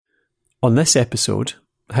On this episode,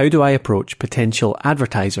 how do I approach potential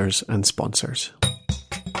advertisers and sponsors?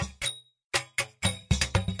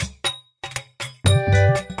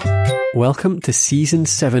 Welcome to Season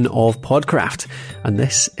 7 of Podcraft, and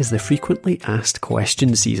this is the Frequently Asked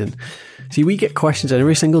Questions season. See, we get questions in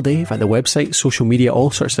every single day via the website, social media,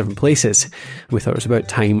 all sorts of different places. We thought it was about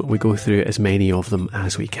time we go through as many of them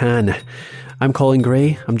as we can. I'm Colin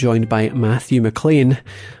Gray, I'm joined by Matthew McLean,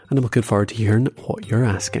 and I'm looking forward to hearing what you're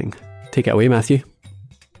asking. Take it away, Matthew.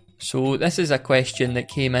 So this is a question that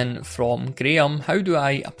came in from Graham. How do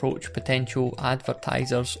I approach potential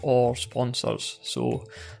advertisers or sponsors? So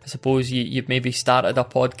I suppose you've maybe started a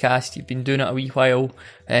podcast, you've been doing it a wee while,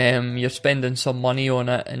 you're spending some money on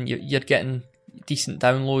it and you're getting decent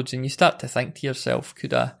downloads, and you start to think to yourself,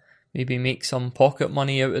 could I maybe make some pocket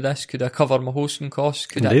money out of this? Could I cover my hosting costs?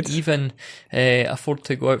 Could Indeed. I even afford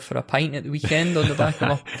to go out for a pint at the weekend on the back of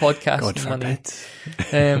my podcasting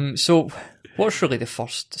money? So what's really the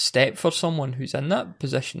first step for someone who's in that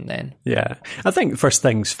position then? Yeah, I think the first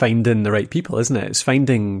thing's finding the right people, isn't it? It's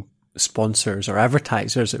finding sponsors or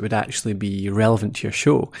advertisers that would actually be relevant to your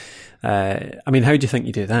show. I mean, how do you think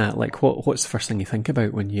you do that? Like, what's the first thing you think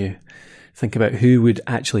about when you think about who would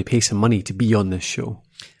actually pay some money to be on this show?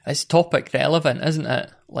 It's topic relevant, isn't it?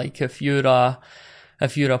 Like if you're a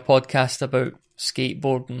podcast about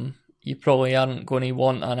skateboarding, you probably aren't going to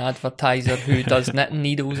want an advertiser who does knitting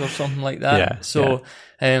needles or something like that. Yeah, so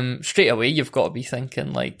straight away you've got to be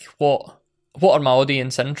thinking like, what are my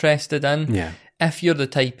audience interested in? Yeah. If you're the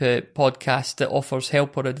type of podcast that offers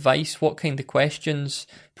help or advice, what kind of questions,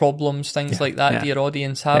 problems, things like that do your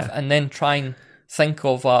audience have? Yeah. And then try and think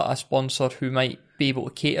of a sponsor who might be able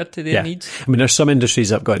to cater to their needs. I mean, there's some industries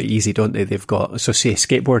that have got it easy, don't they? They've got, so say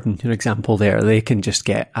skateboarding, your example there, they can just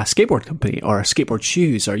get a skateboard company or a skateboard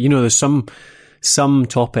shoes, or, there's some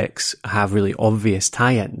topics have really obvious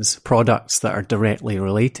tie-ins, products that are directly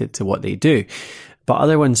related to what they do. But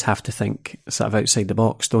other ones have to think sort of outside the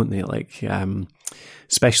box, don't they? Like,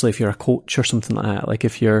 especially if you're a coach or something like that. Like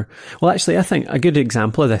actually, I think a good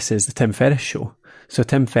example of this is the Tim Ferriss show. So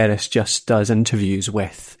Tim Ferriss just does interviews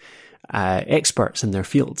with experts in their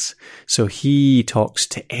fields. So he talks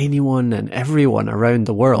to anyone and everyone around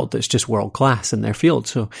the world that's just world class in their field.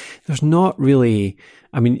 So there's not really,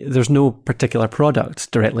 there's no particular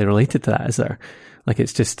product directly related to that, is there? Like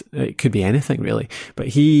it could be anything really. But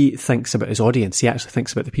he thinks about his audience. He actually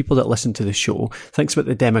thinks about the people that listen to the show, thinks about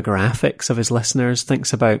the demographics of his listeners,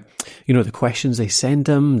 thinks about, the questions they send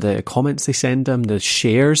him, the comments they send him, the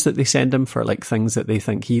shares that they send him for like things that they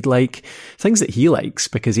think he'd like, things that he likes,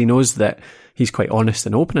 because he knows that he's quite honest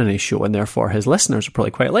and open on his show, and therefore his listeners will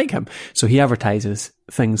probably quite like him. So he advertises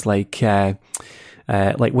things like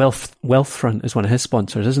Wealthfront is one of his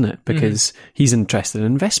sponsors, isn't it? Because he's interested in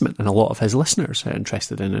investment, and a lot of his listeners are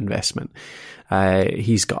interested in investment.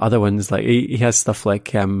 He's got other ones like he has stuff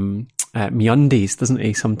like MeUndies, doesn't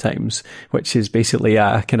he? Sometimes, which is basically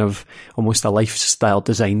a kind of almost a lifestyle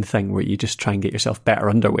design thing where you just try and get yourself better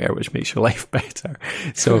underwear, which makes your life better.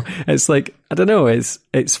 So it's like, I don't know,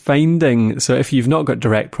 it's finding. So if you've not got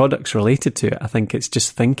direct products related to it, I think it's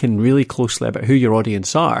just thinking really closely about who your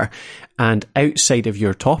audience are, and outside of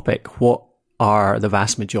your topic, what are the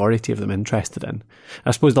vast majority of them interested in.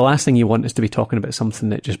 I suppose the last thing you want is to be talking about something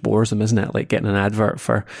that just bores them, isn't it? Like getting an advert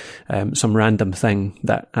for some random thing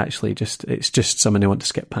that actually it's just someone they want to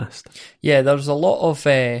skip past. Yeah, there's a lot of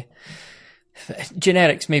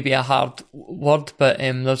generics, maybe a hard word, but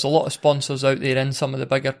there's a lot of sponsors out there in some of the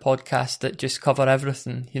bigger podcasts that just cover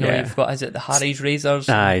everything. You've got, is it the Harry's Razors?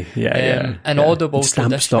 Aye, and Audible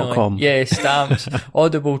Stamps.com. Yeah, Stamps.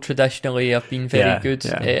 Audible traditionally have been very good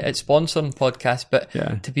at sponsoring podcasts, but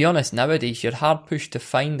to be honest, nowadays you're hard pushed to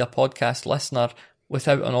find a podcast listener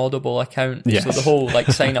without an Audible account. Yes. So the whole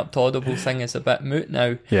sign up to Audible thing is a bit moot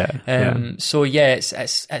now. So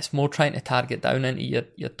it's more trying to target down into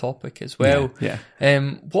your topic as well.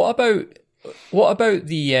 What about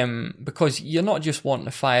the because you're not just wanting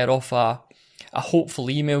to fire off a hopeful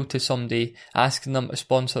email to somebody asking them to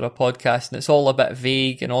sponsor a podcast, and it's all a bit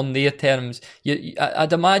vague and on their terms.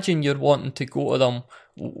 I'd imagine you're wanting to go to them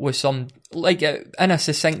with some, in a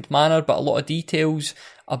succinct manner, but a lot of details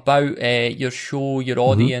about your show, your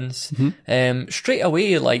audience. Straight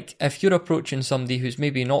away, if you're approaching somebody who's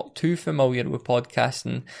maybe not too familiar with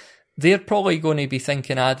podcasting, they're probably going to be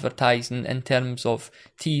thinking advertising in terms of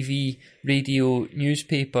TV, radio,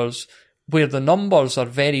 newspapers, where the numbers are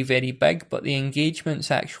very, very big, but the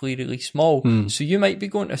engagement's actually really small. So you might be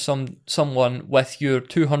going to someone with your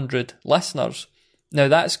 200 listeners Now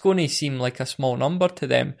that's going to seem like a small number to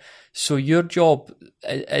them. So your job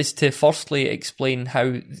is to firstly explain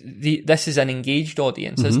how this is an engaged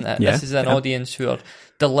audience, isn't it? This is an audience who are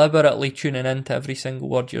deliberately tuning into every single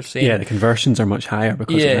word you're saying. Yeah, the conversions are much higher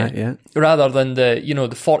because of that, rather than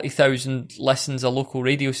the 40,000 listens a local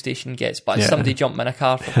radio station gets, but somebody jumping in a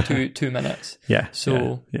car for 2 minutes.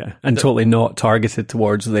 And totally not targeted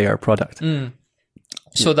towards their product.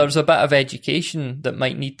 So there's a bit of education that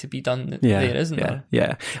might need to be done there, isn't there?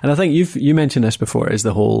 Yeah. And I think you mentioned this before, is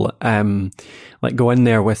the whole, like go in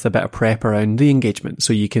there with a bit of prep around the engagement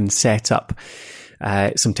so you can set up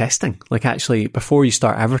some testing. Like actually, before you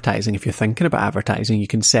start advertising, if you're thinking about advertising, you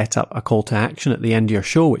can set up a call to action at the end of your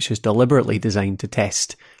show, which is deliberately designed to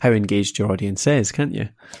test how engaged your audience is, can't you?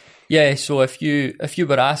 Yeah, so if you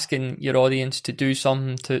were asking your audience to do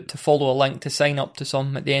something, to follow a link, to sign up to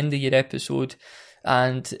something at the end of your episode,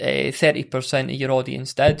 and 30% of your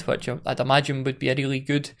audience did, which I'd imagine would be a really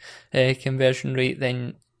good conversion rate,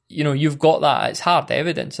 then you've got that. It's hard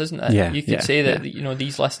evidence, isn't it? Yeah, you could say that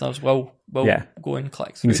these listeners will go and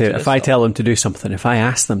click through. You can say if I tell them to do something, if I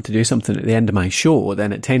ask them to do something at the end of my show,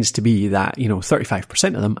 then it tends to be that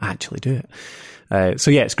 35% of them actually do it.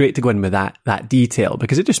 So yeah, it's great to go in with that detail,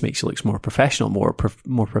 because it just makes you look more professional, more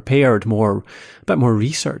prepared, a bit more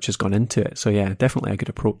research has gone into it. So yeah, definitely a good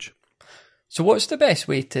approach. So what's the best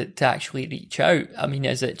way to actually reach out? I mean,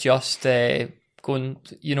 is it just go on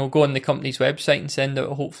the company's website and send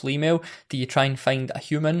out a hopeful email? Do you try and find a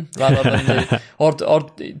human rather than or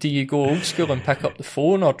do you go old school and pick up the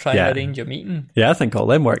phone or try and arrange a meeting? Yeah, I think all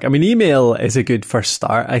them work. I mean, email is a good first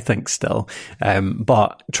start, I think, still.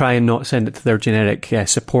 But try and not send it to their generic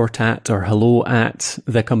support @ or hello @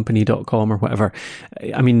 thecompany.com or whatever.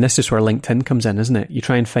 I mean, this is where LinkedIn comes in, isn't it? You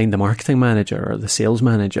try and find the marketing manager or the sales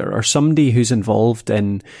manager or somebody who's involved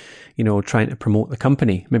in trying to promote the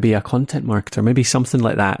company, maybe a content marketer, maybe something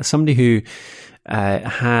like that. Somebody who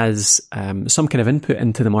has some kind of input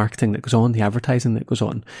into the marketing that goes on, the advertising that goes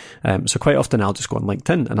on. So quite often I'll just go on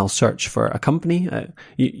LinkedIn and I'll search for a company.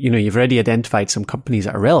 You've already identified some companies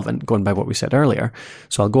that are relevant, going by what we said earlier.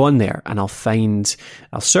 So I'll go on there and I'll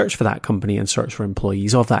search for that company and search for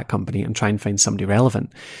employees of that company and try and find somebody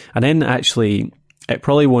relevant. And then actually, it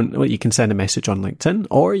probably won't, you can send a message on LinkedIn,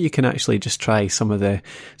 or you can actually just try some of the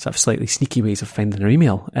sort of slightly sneaky ways of finding their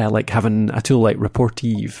email, like having a tool like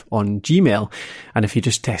Reportive on Gmail. And if you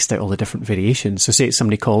just test out all the different variations, so say it's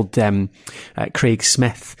somebody called Craig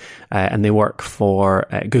Smith, and they work for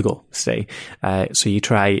Google, say. So you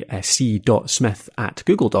try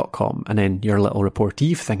c.smith@google.com, and then your little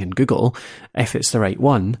Reportive thing in Google, if it's the right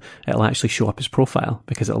one, it'll actually show up his profile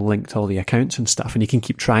because it'll link to all the accounts and stuff, and you can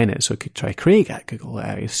keep trying it. So you could try Craig at Google,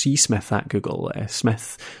 C Smith at Google,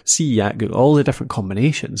 Smith C at Google, all the different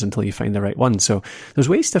combinations until you find the right one. So there's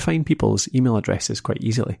ways to find people's email addresses quite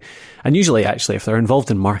easily. And usually, actually, if they're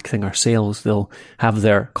involved in marketing or sales, they'll have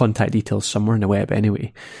their contact details somewhere on the web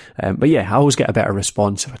anyway. But yeah, I always get a better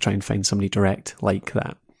response if I try and find somebody direct like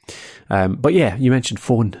that. But yeah, you mentioned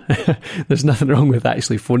phone. There's nothing wrong with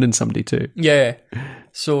actually phoning somebody too. Yeah.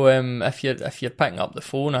 So if you're picking up the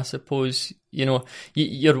phone, I suppose you're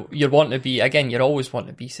wanting to be, again, you always want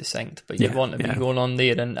to be succinct, but you want to be going on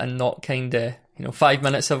there and not kind of 5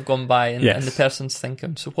 minutes have gone by and the person's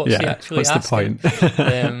thinking, so what's he actually asking? What's the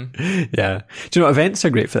point? Yeah. Do you know, events are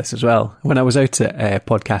great for this as well. When I was out at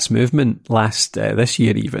Podcast Movement this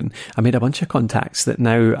year even, I made a bunch of contacts that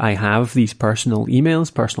now I have these personal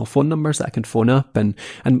emails, personal phone numbers that I can phone up, and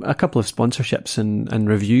a couple of sponsorships and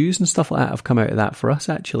reviews and stuff like that have come out of that for us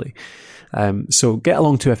actually. So get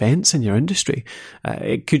along to events in your industry.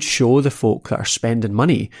 It could show the folk that are spending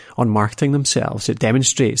money on marketing themselves. It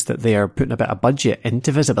demonstrates that they are putting a bit of budget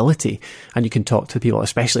into visibility, and you can talk to people,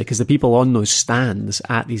 especially because the people on those stands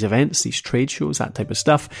at these events, these trade shows, that type of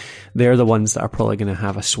stuff, they're the ones that are probably going to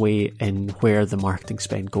have a sway in where the marketing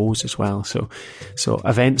spend goes as well. So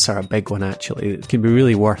events are a big one actually. It can be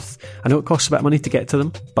really worth, I know it costs a bit of money to get to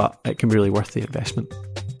them, but it can be really worth the investment.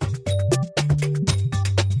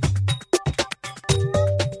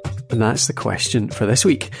 And that's the question for this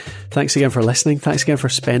week. Thanks again for listening. Thanks again for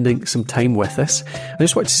spending some time with us. I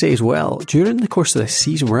just want to say as well, during the course of this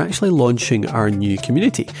season, we're actually launching our new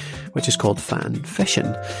community, which is called Fan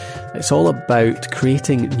Fishing. It's all about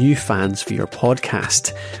creating new fans for your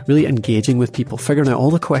podcast, really engaging with people, figuring out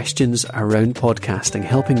all the questions around podcasting,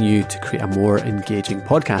 helping you to create a more engaging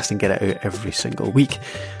podcast and get it out every single week.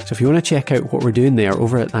 So if you want to check out what we're doing there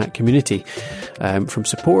over at that community, from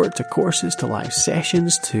support to courses to live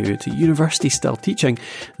sessions to university style teaching,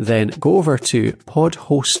 then go over to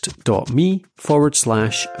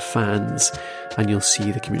podhost.me/fans and you'll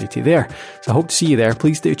see the community there. So I hope to see you there.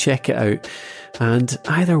 Please do check it out. And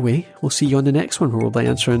either way, we'll see you on the next one where we'll be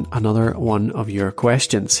answering another one of your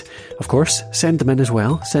questions. Of course, send them in as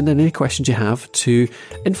well. Send in any questions you have to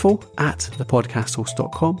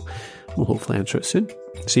info@thepodcasthost.com. We'll hopefully answer it soon.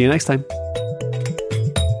 See you next time.